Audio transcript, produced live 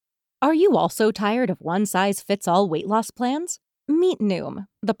Are you also tired of one-size-fits-all weight loss plans? Meet Noom,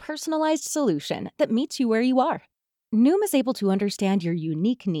 the personalized solution that meets you where you are. Noom is able to understand your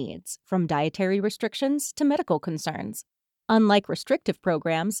unique needs, from dietary restrictions to medical concerns. Unlike restrictive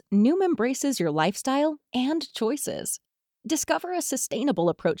programs, Noom embraces your lifestyle and choices. Discover a sustainable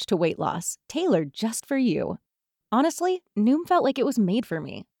approach to weight loss, tailored just for you. Honestly, Noom felt like it was made for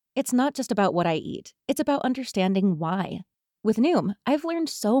me. It's not just about what I eat, it's about understanding why. With Noom, I've learned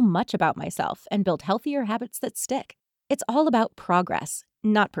so much about myself and built healthier habits that stick. It's all about progress,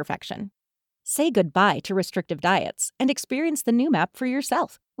 not perfection. Say goodbye to restrictive diets and experience the Noom app for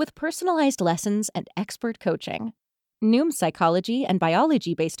yourself with personalized lessons and expert coaching. Noom's psychology and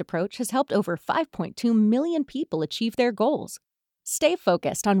biology-based approach has helped over 5.2 million people achieve their goals. Stay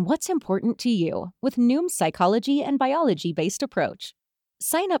focused on what's important to you with Noom's psychology and biology-based approach.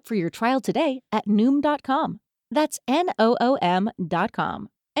 Sign up for your trial today at Noom.com. That's Noom.com.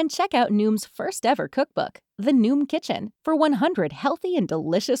 And check out Noom's first ever cookbook, The Noom Kitchen, for 100 healthy and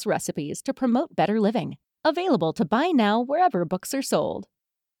delicious recipes to promote better living. Available to buy now wherever books are sold.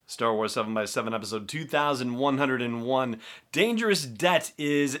 Star Wars 7x7, episode 2101. Dangerous Debt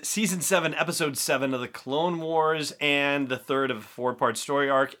is season 7, episode 7 of the Clone Wars, and the third of a 4-part story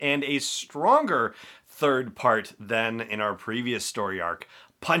arc, and a stronger third part than in our previous story arc.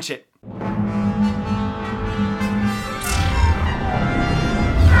 Punch it!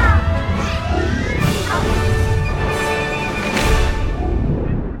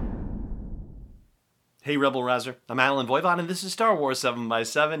 Hey Rebel Rouser, I'm Alan Voivod, and this is Star Wars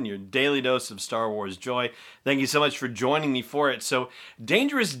 7x7, your daily dose of Star Wars joy. Thank you so much for joining me for it. So,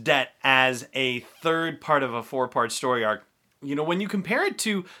 Dangerous Debt as a third part of a 4-part story arc. You know, when you compare it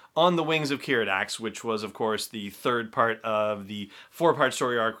to On the Wings of Kiridax, which was, of course, the third part of the 4-part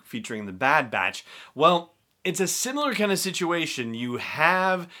story arc featuring the Bad Batch, well, it's a similar kind of situation. You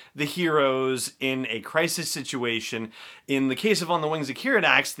have the heroes in a crisis situation. In the case of On the Wings of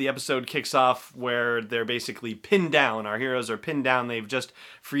Kiridax, the episode kicks off where they're basically pinned down. Our heroes are pinned down. They've just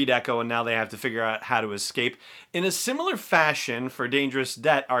freed Echo, and now they have to figure out how to escape. In a similar fashion, for Dangerous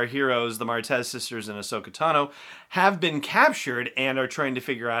Debt, our heroes, the Martez sisters and Ahsoka Tano, have been captured and are trying to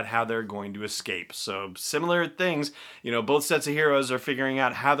figure out how they're going to escape. So similar things, you know, both sets of heroes are figuring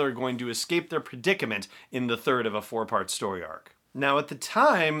out how they're going to escape their predicament in the third of a 4-part story arc. Now, at the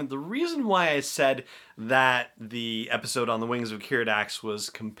time, the reason why I said that the episode On the Wings of Kiridax was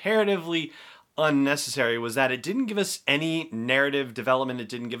comparatively unnecessary was that it didn't give us any narrative development. It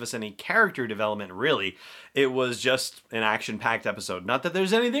didn't give us any character development, really. It was just an action-packed episode. Not that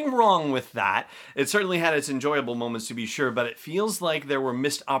there's anything wrong with that. It certainly had its enjoyable moments, to be sure, but it feels like there were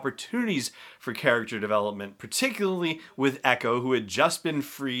missed opportunities for character development, particularly with Echo, who had just been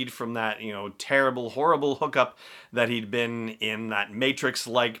freed from that, you know, terrible, horrible hookup that he'd been in, that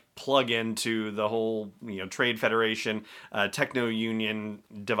Matrix-like plug-in to the whole, you know, Trade Federation, techno-union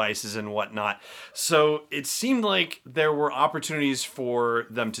devices and whatnot. So it seemed like there were opportunities for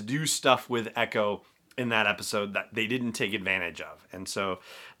them to do stuff with Echo in that episode that they didn't take advantage of. And so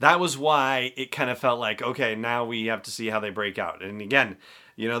that was why it kind of felt like, okay, now we have to see how they break out. And again,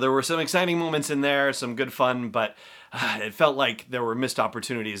 you know, there were some exciting moments in there, some good fun, but it felt like there were missed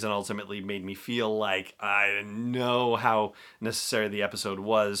opportunities and ultimately made me feel like I didn't know how necessary the episode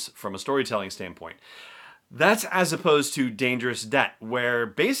was from a storytelling standpoint. That's as opposed to Dangerous Debt, where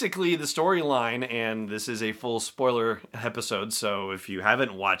basically the storyline, and this is a full spoiler episode, so if you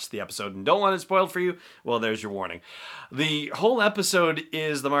haven't watched the episode and don't want it spoiled for you, well, there's your warning. The whole episode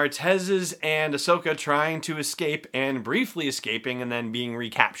is the Martezes and Ahsoka trying to escape and briefly escaping and then being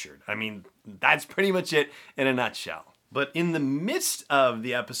recaptured. I mean, that's pretty much it in a nutshell. But in the midst of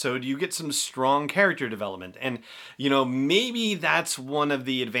the episode, you get some strong character development. And, you know, maybe that's one of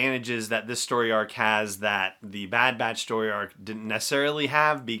the advantages that this story arc has that the Bad Batch story arc didn't necessarily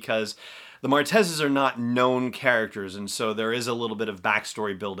have, because the Martezes are not known characters, and so there is a little bit of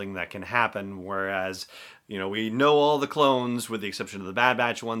backstory building that can happen, whereas, you know, we know all the clones with the exception of the Bad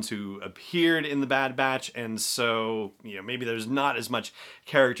Batch ones who appeared in the Bad Batch, and so, you know, maybe there's not as much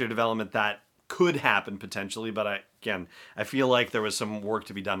character development that could happen potentially, but I feel like there was some work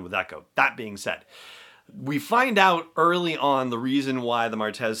to be done with Echo. That being said, we find out early on the reason why the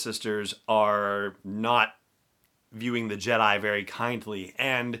Martez sisters are not viewing the Jedi very kindly,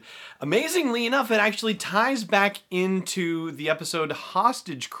 and amazingly enough, it actually ties back into the episode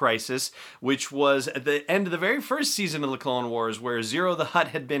Hostage Crisis, which was at the end of the very first season of the Clone Wars, where Zero the Hutt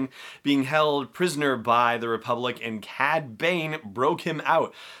had been being held prisoner by the Republic, and Cad Bane broke him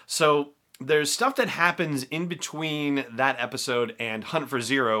out. So there's stuff that happens in between that episode and Hunt for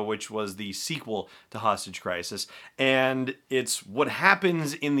Zero, which was the sequel to Hostage Crisis. And it's what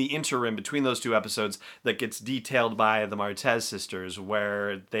happens in the interim between those two episodes that gets detailed by the Martez sisters,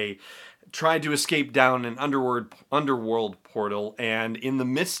 where they tried to escape down an underworld portal, and in the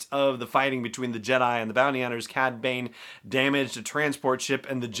midst of the fighting between the Jedi and the bounty hunters, Cad Bane damaged a transport ship,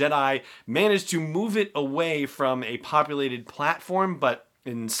 and the Jedi managed to move it away from a populated platform, but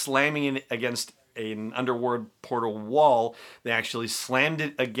in slamming it against an underworld portal wall, they actually slammed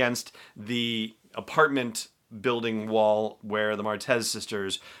it against the apartment building wall where the Martez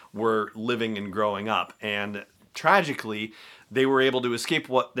sisters were living and growing up. And tragically, they were able to escape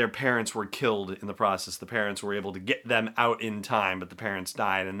what their parents were killed in the process. The parents were able to get them out in time, but the parents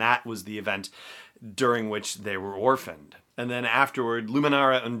died, and that was the event during which they were orphaned. And then afterward,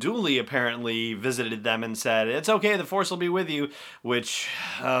 Luminara Unduli apparently visited them and said, "It's okay, the Force will be with you," which,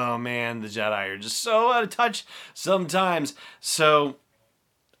 oh man, the Jedi are just so out of touch sometimes. So,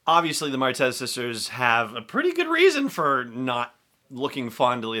 obviously the Martez sisters have a pretty good reason for not looking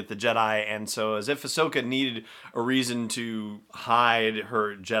fondly at the Jedi, and so as if Ahsoka needed a reason to hide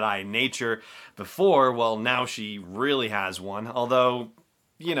her Jedi nature before, well, now she really has one. Although,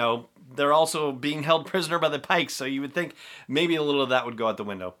 you know, they're also being held prisoner by the Pikes, so you would think maybe a little of that would go out the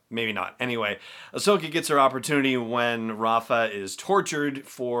window. Maybe not. Anyway, Ahsoka gets her opportunity when Rafa is tortured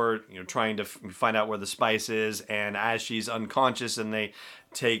for, trying to find out where the spice is, and as she's unconscious and they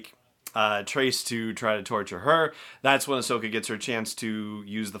take Trace to try to torture her, that's when Ahsoka gets her chance to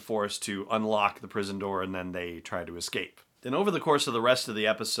use the Force to unlock the prison door, and then they try to escape. And over the course of the rest of the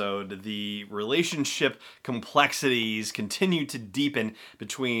episode, the relationship complexities continue to deepen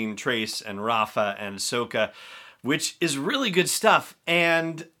between Trace and Rafa and Ahsoka, which is really good stuff.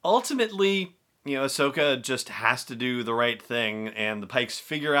 And ultimately, Ahsoka just has to do the right thing, and the Pikes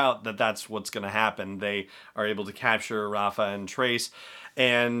figure out that that's what's going to happen. They are able to capture Rafa and Trace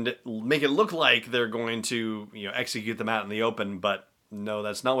and make it look like they're going to, execute them out in the open, but no,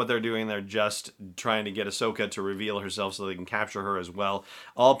 that's not what they're doing. They're just trying to get Ahsoka to reveal herself so they can capture her as well.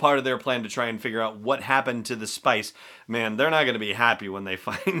 All part of their plan to try and figure out what happened to the spice. Man, they're not going to be happy when they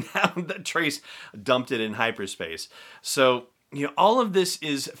find out that Trace dumped it in hyperspace. So, all of this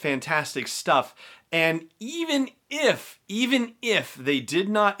is fantastic stuff. And even if they did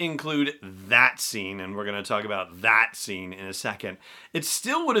not include that scene, and we're going to talk about that scene in a second, it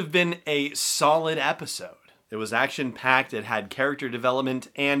still would have been a solid episode. It was action-packed, it had character development,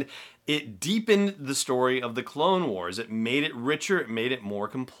 and it deepened the story of the Clone Wars. It made it richer, it made it more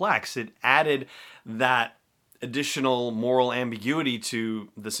complex. It added that additional moral ambiguity to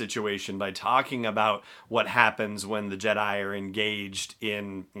the situation by talking about what happens when the Jedi are engaged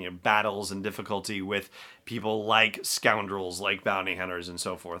in battles and difficulty with people like scoundrels, like bounty hunters and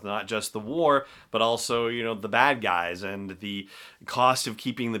so forth. Not just the war, but also, the bad guys and the cost of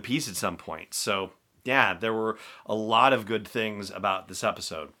keeping the peace at some point. So, yeah, there were a lot of good things about this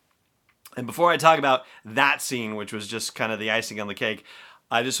episode. And before I talk about that scene, which was just kind of the icing on the cake,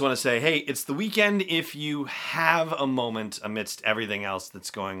 I just want to say, hey, it's the weekend. If you have a moment amidst everything else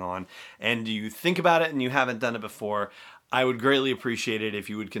that's going on and you think about it and you haven't done it before, I would greatly appreciate it if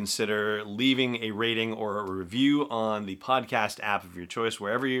you would consider leaving a rating or a review on the podcast app of your choice,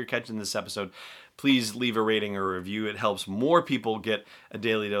 wherever you're catching this episode. Please leave a rating or a review. It helps more people get a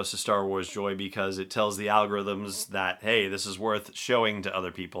daily dose of Star Wars joy because it tells the algorithms that, hey, this is worth showing to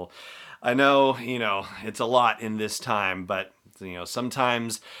other people. I know, it's a lot in this time, but,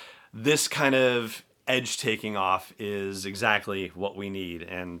 sometimes this kind of edge taking off is exactly what we need.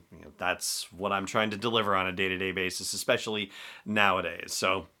 And that's what I'm trying to deliver on a day-to-day basis, especially nowadays.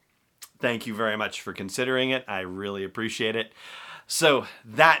 So thank you very much for considering it. I really appreciate it. So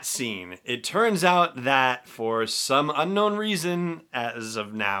that scene, it turns out that for some unknown reason, as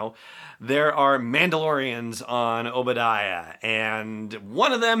of now, there are Mandalorians on Obadiah, and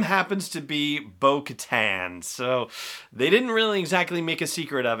one of them happens to be Bo-Katan. So they didn't really exactly make a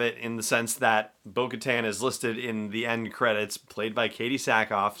secret of it in the sense that Bo-Katan is listed in the end credits, played by Katie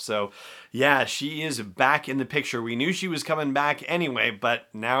Sackhoff. So yeah, she is back in the picture. We knew she was coming back anyway, but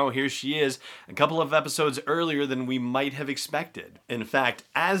now here she is, a couple of episodes earlier than we might have expected. In fact,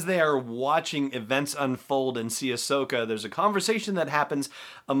 as they are watching events unfold and see Ahsoka, there's a conversation that happens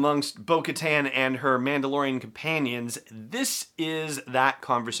amongst Bo-Katan and her Mandalorian companions. This is that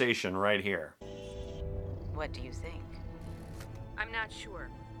conversation right here. What do you think? I'm not sure.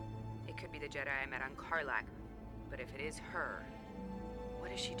 It could be the Jedi I met on Karlak, but if it is her,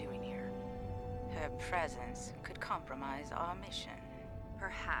 what is she doing here? Her presence could compromise our mission.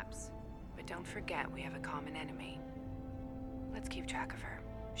 Perhaps, but don't forget we have a common enemy. Let's keep track of her.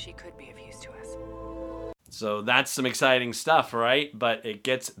 She could be of use to us. So that's some exciting stuff, right? But it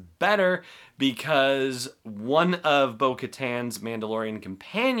gets better because one of Bo-Katan's Mandalorian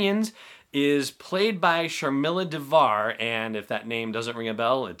companions is played by Sharmila Devar, and if that name doesn't ring a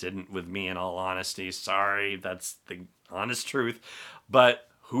bell, it didn't with me in all honesty. Sorry, that's the honest truth. But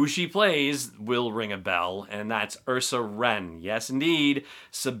who she plays will ring a bell, and that's Ursa Wren. Yes, indeed,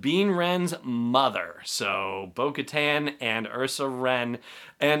 Sabine Wren's mother. So Bo-Katan and Ursa Wren,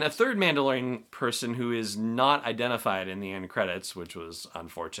 and a third Mandalorian person who is not identified in the end credits, which was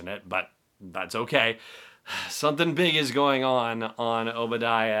unfortunate, but that's okay. Something big is going on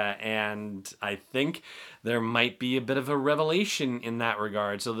Obadiah, and I think there might be a bit of a revelation in that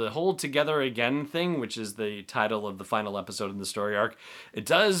regard. So the whole Together Again thing, which is the title of the final episode in the story arc, it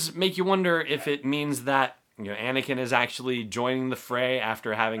does make you wonder if it means that Anakin is actually joining the fray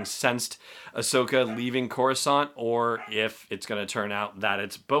after having sensed Ahsoka leaving Coruscant, or if it's going to turn out that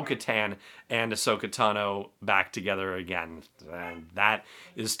it's Bo-Katan and Ahsoka Tano back together again. And that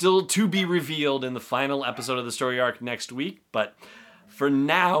is still to be revealed in the final episode of the story arc next week, but for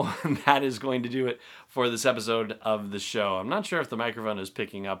now, that is going to do it for this episode of the show. I'm not sure if the microphone is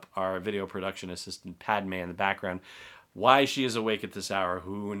picking up our video production assistant Padme in the background. Why she is awake at this hour,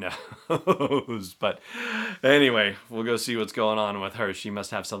 who knows? But anyway, we'll go see what's going on with her. She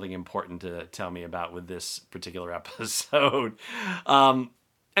must have something important to tell me about with this particular episode.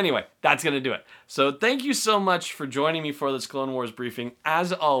 Anyway, that's going to do it. So thank you so much for joining me for this Clone Wars briefing,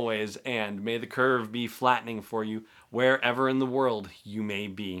 as always, and may the curve be flattening for you wherever in the world you may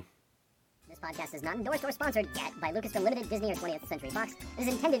be. This podcast is not endorsed or sponsored yet by Lucasfilm Limited, Disney, or 20th Century Fox. It is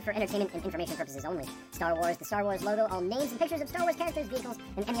intended for entertainment and information purposes only. Star Wars, the Star Wars logo, all names and pictures of Star Wars characters, vehicles,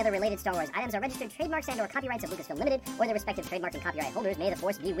 and any other related Star Wars items are registered trademarks and/or copyrights of Lucasfilm Limited or their respective trademark and copyright holders. May the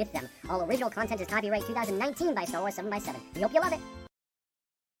Force be with them. All original content is copyright 2019 by Star Wars 7x7. We hope you love it.